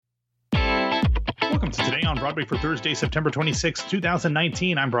Welcome to Today on Broadway for Thursday, September 26,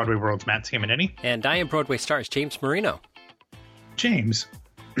 2019. I'm Broadway World's Matt Tamanini. And I am Broadway Stars James Marino. James,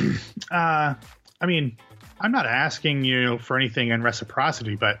 I mean, I'm not asking you for anything in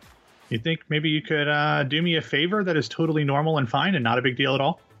reciprocity, but you think maybe you could do me a favor that is totally normal and fine and not a big deal at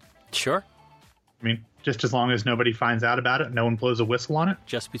all? Sure. I mean, just as long as nobody finds out about it, no one blows a whistle on it.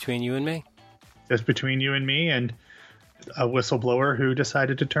 Just between you and me? Just between you and me and a whistleblower who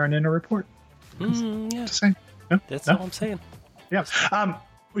decided to turn in a report. Yeah. Just saying. No? That's No? all I'm saying. Yeah.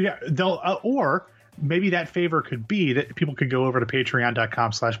 They'll, or maybe that favor could be that people could go over to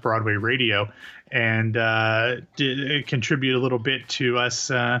patreon.com/Broadway Radio and contribute a little bit to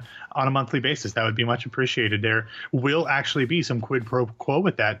us on a monthly basis. That would be much appreciated. There will actually be some quid pro quo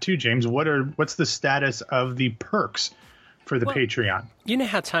with that too, James. What's the status of the perks for the Patreon? You know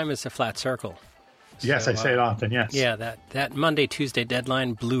how time is a flat circle. Yes, I say it often, yes. Yeah, that Monday, Tuesday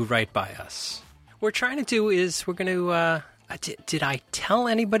deadline blew right by us. What we're trying to do is we're going to... did I tell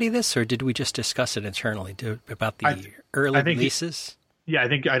anybody this, or did we just discuss it internally about the early releases?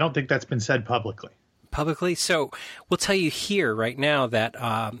 I don't think that's been said publicly. Publicly? So we'll tell you here right now that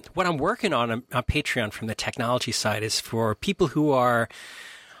what I'm working on Patreon from the technology side is for people who are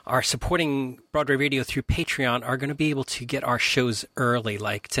supporting Broadway Radio through Patreon are going to be able to get our shows early,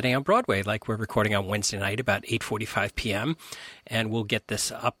 like Today on Broadway, like we're recording on Wednesday night about 8:45 p.m., and we'll get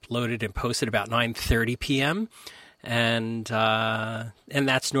this uploaded and posted about 9:30 p.m., and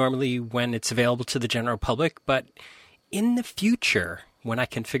that's normally when it's available to the general public. But in the future, when I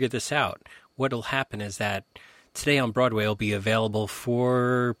can figure this out, what will happen is that Today on Broadway will be available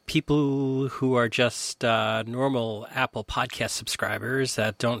for people who are just normal Apple Podcast subscribers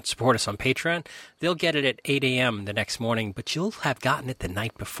that don't support us on Patreon. They'll get it at 8 a.m. the next morning, but you'll have gotten it the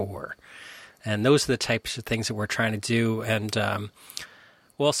night before. And those are the types of things that we're trying to do. And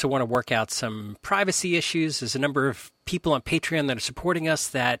we also want to work out some privacy issues. There's a number of people on Patreon that are supporting us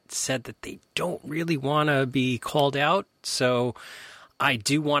that said that they don't really want to be called out. So I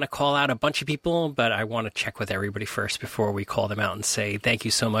do want to call out a bunch of people, but I want to check with everybody first before we call them out and say, thank you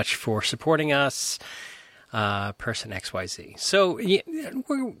so much for supporting us, person XYZ. So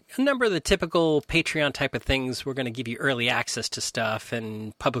we're a number of the typical Patreon type of things. We're going to give you early access to stuff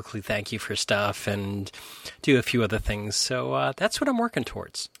and publicly thank you for stuff and do a few other things. So that's what I'm working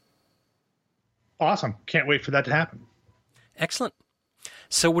towards. Awesome. Can't wait for that to happen. Excellent.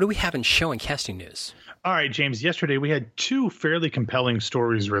 So what do we have in show and casting news? All right, James, yesterday we had two fairly compelling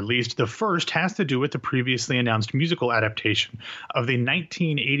stories released. The first has to do with the previously announced musical adaptation of the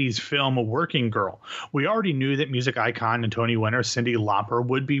 1980s film Working Girl. We already knew that music icon and Tony winner Cyndi Lauper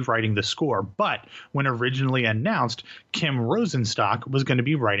would be writing the score, but when originally announced, Kim Rosenstock was going to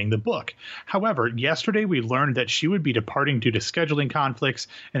be writing the book. However, yesterday we learned that she would be departing due to scheduling conflicts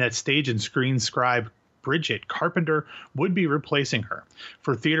and that stage and screen scribe Bridget Carpenter would be replacing her.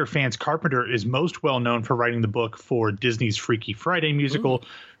 For theater fans, Carpenter is most well known for writing the book for Disney's Freaky Friday musical. Ooh.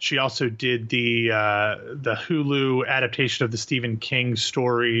 She also did the Hulu adaptation of the Stephen King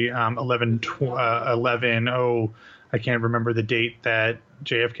story 11 I can't remember the date that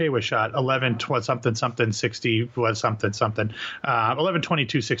JFK was shot.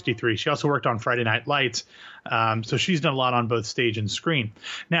 11/22/63. She also worked on Friday Night Lights, so she's done a lot on both stage and screen.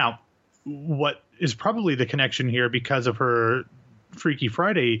 Now, what is probably the connection here because of her Freaky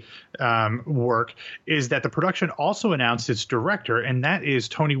Friday work is that the production also announced its director, and that is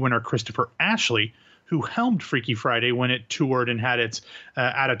Tony winner Christopher Ashley, who helmed Freaky Friday when it toured and had its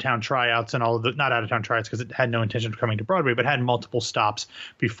out-of-town tryouts and all of the – not out-of-town tryouts because it had no intention of coming to Broadway, but had multiple stops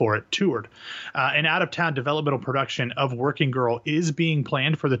before it toured. An out-of-town developmental production of Working Girl is being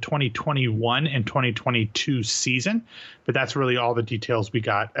planned for the 2021 and 2022 season, but that's really all the details we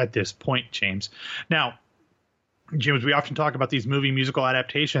got at this point, James. Now, James, we often talk about these movie musical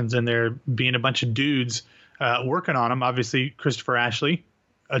adaptations and there being a bunch of dudes working on them. Obviously, Christopher Ashley,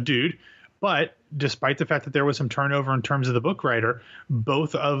 a dude. But despite the fact that there was some turnover in terms of the book writer,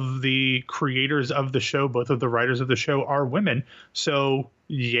 both of the creators of the show, both of the writers of the show are women. So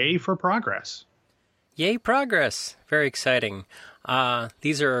yay for progress. Yay, progress. Very exciting.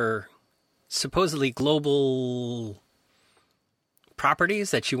 These are supposedly global properties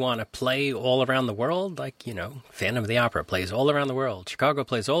that you want to play all around the world. Like, you know, Phantom of the Opera plays all around the world. Chicago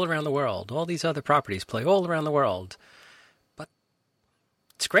plays all around the world. All these other properties play all around the world.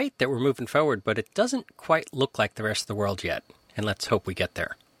 It's great that we're moving forward, but it doesn't quite look like the rest of the world yet. And let's hope we get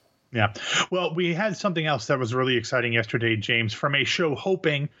there. Yeah. Well, we had something else that was really exciting yesterday, James, from a show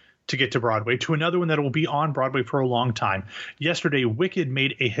hoping to get to Broadway to another one that will be on Broadway for a long time. Yesterday, Wicked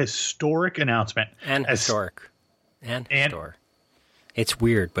made a historic announcement. Historic. It's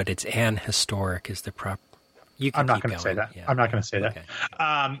weird, but it's an historic is the prop. You can I'm not going to say that. Yeah. I'm not going to say that.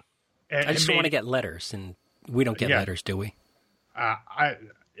 I just want to get letters, and we don't get letters, do we?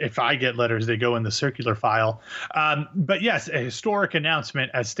 If I get letters, they go in the circular file. But yes, a historic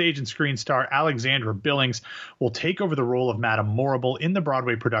announcement as stage and screen star Alexandra Billings will take over the role of Madame Morrible in the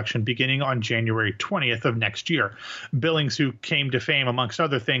Broadway production beginning on January 20th of next year. Billings, who came to fame, amongst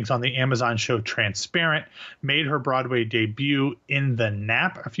other things, on the Amazon show Transparent, made her Broadway debut in The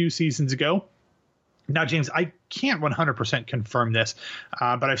Nap a few seasons ago. Now, James, I can't 100% confirm this,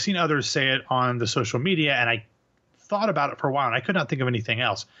 but I've seen others say it on the social media, and I thought about it for a while, and I could not think of anything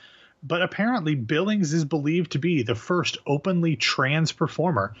else. But apparently, Billings is believed to be the first openly trans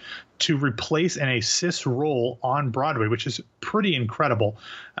performer to replace in a cis role on Broadway, which is pretty incredible.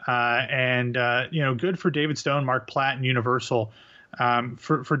 Good for David Stone, Mark Platt, and Universal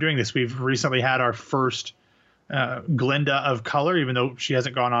for doing this. We've recently had our first Glinda of color, even though she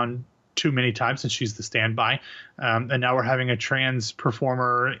hasn't gone on too many times since she's the standby. And now we're having a trans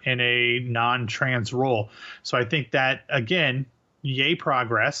performer in a non-trans role. So I think that, again, yay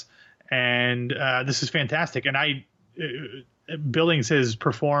progress. And this is fantastic. And Billings has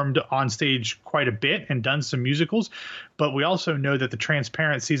performed on stage quite a bit and done some musicals, but we also know that the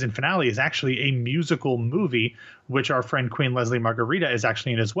Transparent season finale is actually a musical movie, which our friend Queen Leslie Margarita is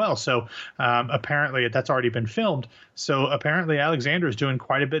actually in as well. So apparently that's already been filmed. So apparently Alexandra is doing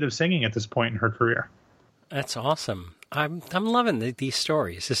quite a bit of singing at this point in her career. That's awesome. I'm loving these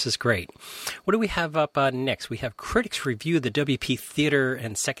stories. This is great. What do we have up next? We have critics review the WP Theater,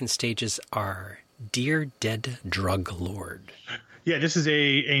 and second stages are Dear Dead Drug Lord. Yeah, this is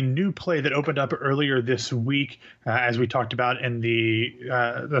a new play that opened up earlier this week, as we talked about in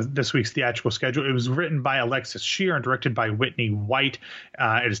this week's theatrical schedule. It was written by Alexis Shear and directed by Whitney White.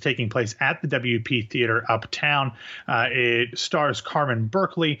 It is taking place at the WP Theater Uptown. It stars Carmen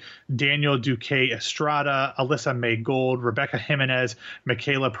Berkeley, Daniel Duque Estrada, Alyssa May Gold, Rebecca Jimenez,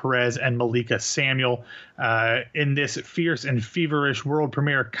 Michaela Perez, and Malika Samuel. In this fierce and feverish world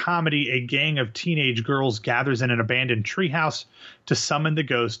premiere comedy, a gang of teenage girls gathers in an abandoned treehouse to summon the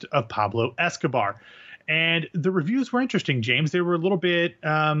ghost of Pablo Escobar. And the reviews were interesting, James. They were a little bit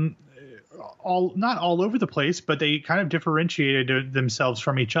not all over the place, but they kind of differentiated themselves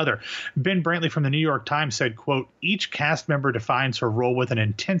from each other. Ben Brantley from the New York Times said, quote, "Each cast member defines her role with an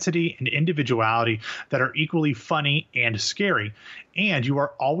intensity and individuality that are equally funny and scary. And you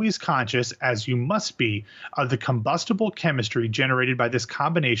are always conscious, as you must be, of the combustible chemistry generated by this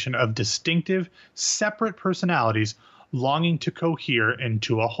combination of distinctive, separate personalities longing to cohere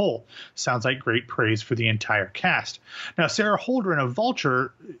into a whole." Sounds like great praise for the entire cast. Now, Sarah Holdren of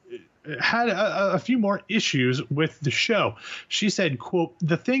Vulture had a few more issues with the show. She said, quote,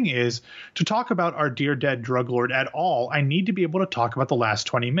 "The thing is, to talk about our dear dead drug lord at all, I need to be able to talk about the last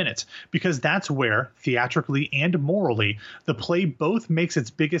 20 minutes, because that's where, theatrically and morally, the play both makes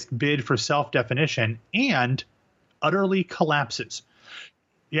its biggest bid for self-definition and utterly collapses."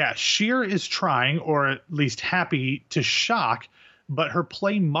 Yeah, Shear is trying, or at least happy, to shock, but her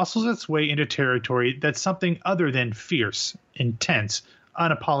play muscles its way into territory that's something other than fierce, intense,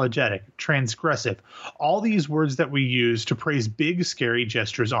 unapologetic, transgressive, all these words that we use to praise big, scary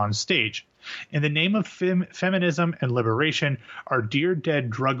gestures on stage. In the name of feminism and liberation, our dear dead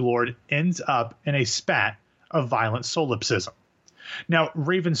drug lord ends up in a spat of violent solipsism. Now,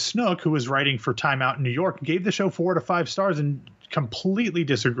 Raven Snook, who was writing for Time Out in New York, gave the show 4 to 5 stars and completely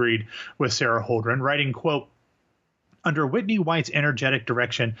disagreed with Sarah Holdren, writing, quote, "Under Whitney White's energetic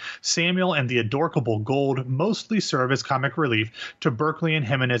direction, Samuel and the adorkable Gold mostly serve as comic relief to Berkeley and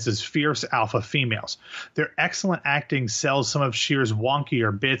Jimenez's fierce alpha females. Their excellent acting sells some of Shear's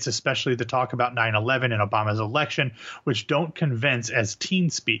wonkier bits, especially the talk about 9/11 and Obama's election, which don't convince as teen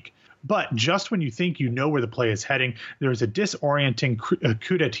speak. But just when you think you know where the play is heading, there is a disorienting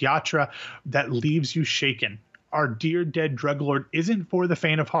coup de théâtre that leaves you shaken. Our dear dead drug lord isn't for the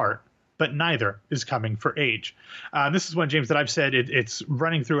faint of heart, but neither is coming for age." This is one, James, that I've said it's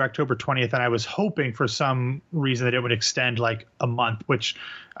running through October 20th, and I was hoping for some reason that it would extend like a month, which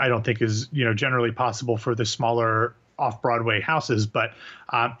I don't think is generally possible for the smaller off-Broadway houses. But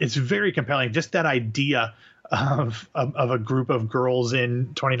it's very compelling. Just that idea of a group of girls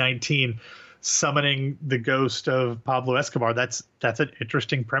in 2019 summoning the ghost of Pablo Escobar. That's an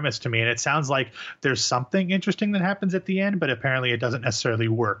interesting premise to me. And it sounds like there's something interesting that happens at the end, but apparently it doesn't necessarily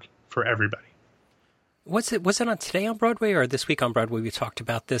work for everybody. Was it on today on Broadway or this week on Broadway? We talked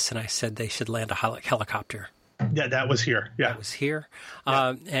about this and I said they should land a helicopter. Yeah, that was here. Yeah. That was here.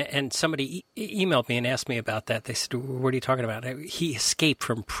 Yeah. And somebody emailed me and asked me about that. They said, "What are you talking about?" He escaped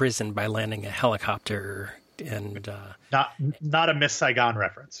from prison by landing a helicopter. And not a Miss Saigon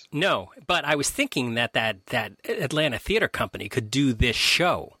reference. No, but I was thinking that Atlanta theater company could do this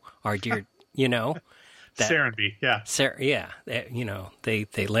show. Our dear, Serenbe,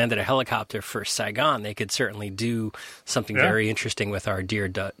 they landed a helicopter for Saigon. They could certainly do something very interesting with our dear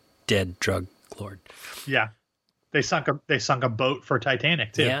dead drug lord. Yeah, they sunk a boat for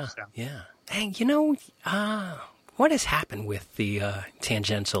Titanic too. Yeah, so. Yeah. Hey, what has happened with the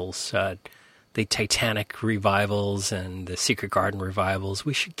tangentials? The Titanic revivals and the Secret Garden revivals.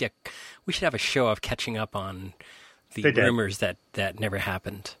 We should have a show of catching up on the rumors that never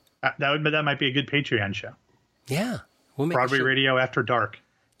happened. That might be a good Patreon show. Yeah, we'll make Broadway Radio After Dark.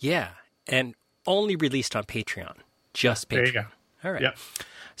 Yeah, and only released on Patreon. Just Patreon. There you go. All right. Yep.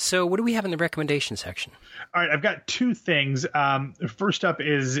 So what do we have in the recommendation section? All right, I've got two things. First up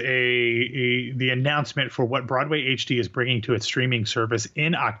is the announcement for what Broadway HD is bringing to its streaming service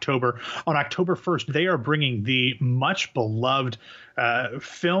in October. On October 1st, they are bringing the much beloved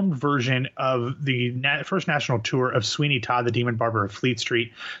filmed version of the first national tour of Sweeney Todd, the Demon Barber of Fleet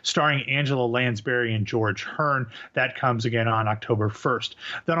Street, starring Angela Lansbury and George Hearn. That comes again on October 1st.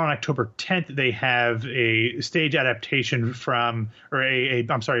 Then on October 10th, they have a stage adaptation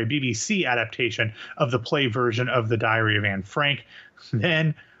a BBC adaptation of the play version of The Diary of Anne Frank.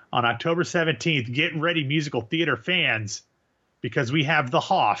 Then on October 17th, get ready, musical theater fans, because we have The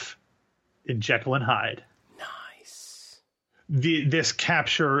Hoff in Jekyll and Hyde. This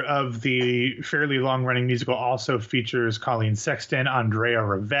capture of the fairly long-running musical also features Colleen Sexton, Andrea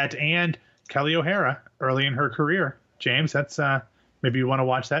Rivette, and Kelly O'Hara early in her career. James, that's maybe you want to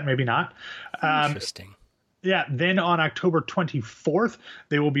watch that, maybe not. Interesting. Yeah. Then on October 24th,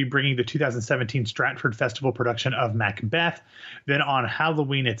 they will be bringing the 2017 Stratford Festival production of Macbeth. Then on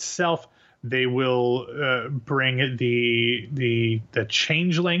Halloween itself, they will bring the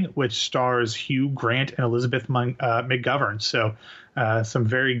Changeling, which stars Hugh Grant and Elizabeth McGovern. So some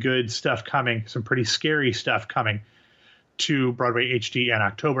very good stuff coming, some pretty scary stuff coming to Broadway HD in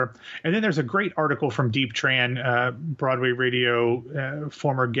October. And then there's a great article from Deep Tran, Broadway Radio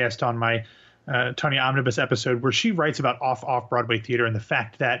former guest on my Tony Omnibus episode, where she writes about off-Broadway theater and the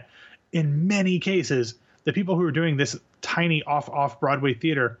fact that in many cases, the people who are doing this tiny off-Broadway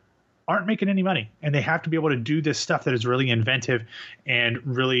theater aren't making any money, and they have to be able to do this stuff that is really inventive and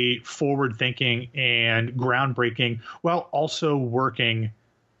really forward thinking and groundbreaking while also working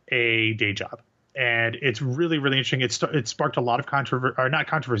a day job. And it's really, really interesting. It sparked a lot of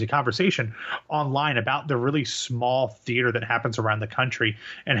conversation online about the really small theater that happens around the country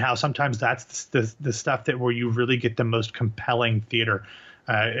and how sometimes that's the stuff where you really get the most compelling theater.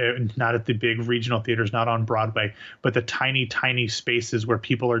 Not at the big regional theaters, not on Broadway, but the tiny, tiny spaces where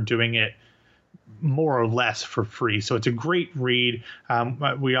people are doing it more or less for free. So it's a great read.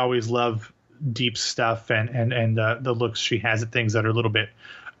 We always love deep stuff and the looks she has at things that are a little bit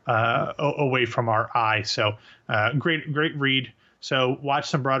away from our eye. So great read. So watch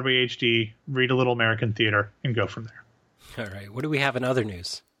some Broadway HD, read a little American theater, and go from there. All right. What do we have in other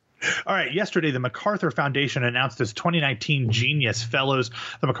news? All right. Yesterday, the MacArthur Foundation announced its 2019 Genius Fellows.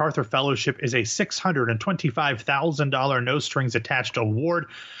 The MacArthur Fellowship is a $625,000 no-strings-attached award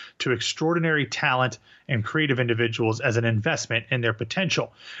to extraordinary talent and creative individuals as an investment in their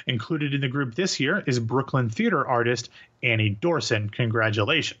potential. Included in the group this year is Brooklyn theater artist Annie Dorson.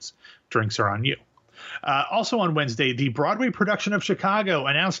 Congratulations. Drinks are on you. Also on Wednesday, the Broadway production of Chicago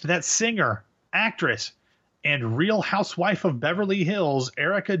announced that singer, actress, and Real Housewife of Beverly Hills,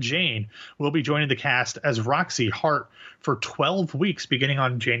 Erica Jane, will be joining the cast as Roxy Hart for 12 weeks beginning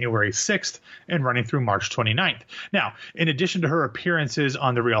on January 6th and running through March 29th. Now, in addition to her appearances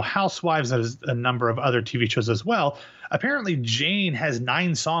on The Real Housewives, there's a number of other TV shows as well. Apparently, Jane has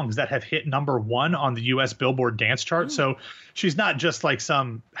 9 songs that have hit #1 on the U.S. Billboard dance chart. So she's not just like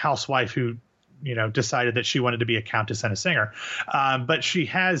some housewife who decided that she wanted to be a countess and a singer. But she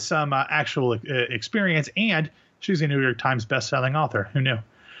has some actual experience, and she's a New York Times bestselling author. Who knew?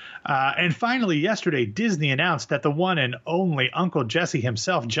 And finally, yesterday, Disney announced that the one and only Uncle Jesse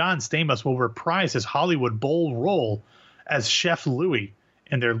himself, John Stamos, will reprise his Hollywood Bowl role as Chef Louis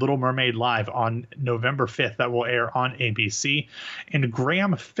in their Little Mermaid Live on November 5th. That will air on ABC. And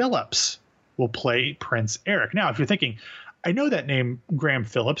Graham Phillips will play Prince Eric. Now, if you're thinking, I know that name, Graham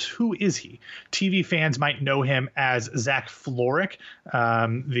Phillips. Who is he? TV fans might know him as Zach Florrick,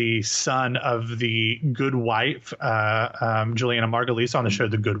 the son of the Good Wife, Juliana Margulies on the show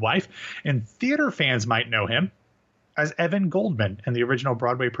The Good Wife. And theater fans might know him as Evan Goldman in the original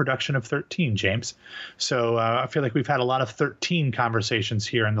Broadway production of 13, James. So I feel like we've had a lot of 13 conversations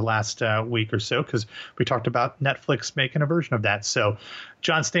here in the last week or so, because we talked about Netflix making a version of that. So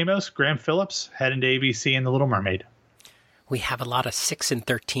John Stamos, Graham Phillips, head into ABC and The Little Mermaid. We have a lot of 6 and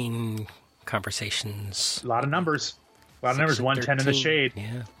 13 conversations. A lot of numbers. 110 in the shade.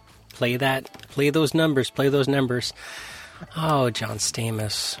 Yeah. Play those numbers. Oh, John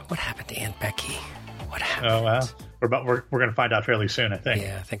Stamos. What happened to Aunt Becky? What happened? Oh, well. We're going to find out fairly soon, I think.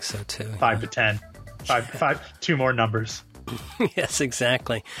 Yeah, I think so too. 5 to 10. 2 more numbers. Yes,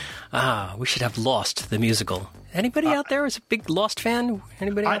 exactly. We should have Lost, the musical. Anybody out there is a big Lost fan?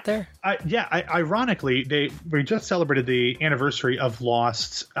 Anybody out there? Ironically, we just celebrated the anniversary of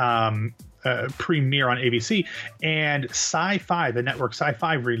Lost's premiere on ABC, and Sci-Fi, the network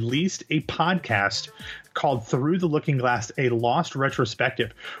Sci-Fi, released a podcast called Through the Looking Glass, a Lost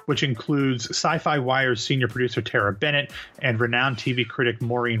retrospective, which includes Sci-Fi Wire's senior producer Tara Bennett and renowned TV critic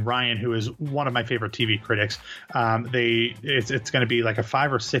Maureen Ryan, who is one of my favorite TV critics. It's going to be like a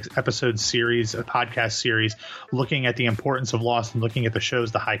 5 or 6 episode series, a podcast series, looking at the importance of Lost and looking at the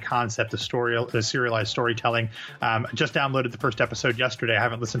shows, the high concept, the serialized storytelling. Just downloaded the first episode yesterday. I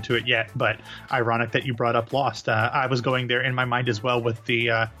haven't listened to it yet, but ironic that you brought up Lost. I was going there in my mind as well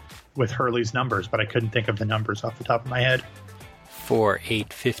with Hurley's numbers, but I couldn't think of the numbers off the top of my head. 4,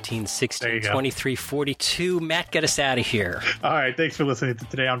 8, 15, 16, 23, 42. Matt, get us out of here. All right. Thanks for listening to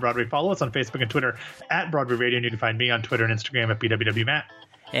Today on Broadway. Follow us on Facebook and Twitter at Broadway Radio, and you can find me on Twitter and Instagram at BWWMatt.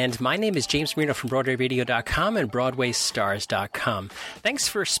 And my name is James Marino from BroadwayRadio.com and BroadwayStars.com. Thanks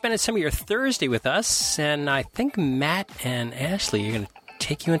for spending some of your Thursday with us. And I think Matt and Ashley are going to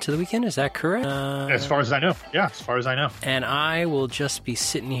take you into the weekend. Is that correct? As far as I know. Yeah, as far as I know. And I will just be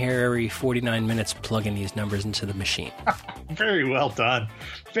sitting here every 49 minutes plugging these numbers into the machine. Very well done.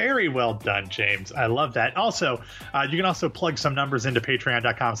 Very well done, James. I love that. Also, you can also plug some numbers into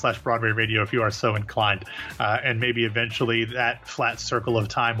patreon.com/Broadway Radio if you are so inclined. And maybe eventually that flat circle of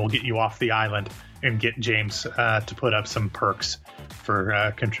time will get you off the island and get James to put up some perks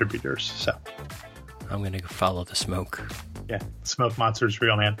for contributors. So I'm going to follow the smoke. Yeah, smoke monster's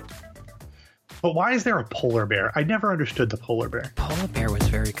real, man. But why is there a polar bear? I never understood the polar bear. Polar bear was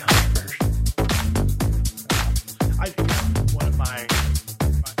very controversial. One of my